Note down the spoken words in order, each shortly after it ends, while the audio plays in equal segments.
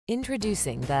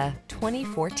Introducing the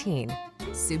 2014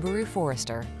 Subaru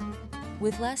Forester.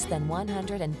 With less than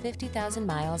 150,000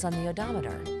 miles on the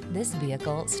odometer, this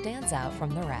vehicle stands out from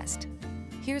the rest.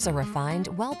 Here's a refined,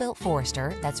 well-built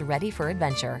Forester that's ready for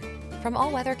adventure. From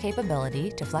all-weather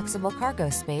capability to flexible cargo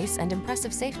space and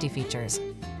impressive safety features,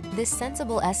 this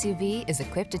sensible SUV is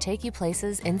equipped to take you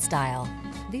places in style.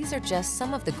 These are just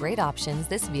some of the great options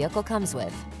this vehicle comes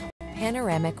with: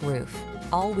 panoramic roof,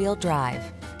 all-wheel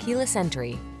drive, keyless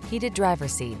entry, heated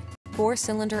driver's seat,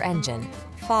 4-cylinder engine,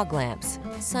 fog lamps,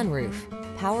 sunroof,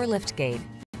 power liftgate,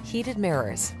 heated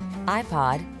mirrors,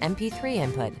 iPod, MP3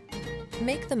 input.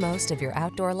 Make the most of your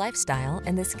outdoor lifestyle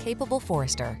in this capable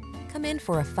Forester. Come in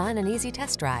for a fun and easy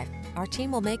test drive. Our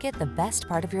team will make it the best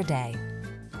part of your day.